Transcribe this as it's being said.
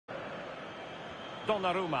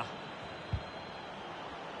Donnarumma.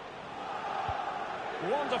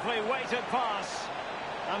 Wonderfully weighted pass.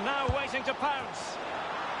 And now waiting to pounce.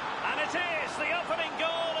 And it is the opening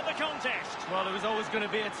goal of the contest. Well, it was always going to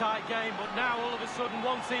be a tight game, but now all of a sudden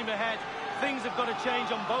one team ahead. Things have got to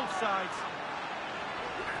change on both sides.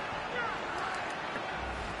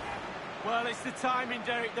 Well, it's the timing,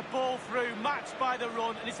 Derek. The ball through, matched by the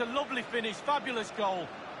run, and it's a lovely finish. Fabulous goal.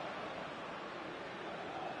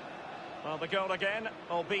 Well, the goal again,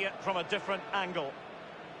 albeit from a different angle.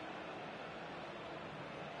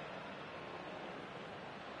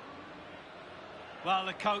 Well,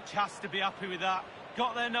 the coach has to be happy with that.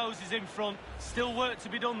 Got their noses in front. Still work to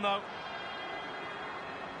be done, though.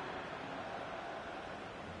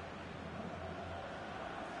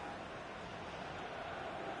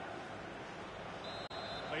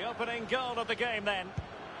 The opening goal of the game, then.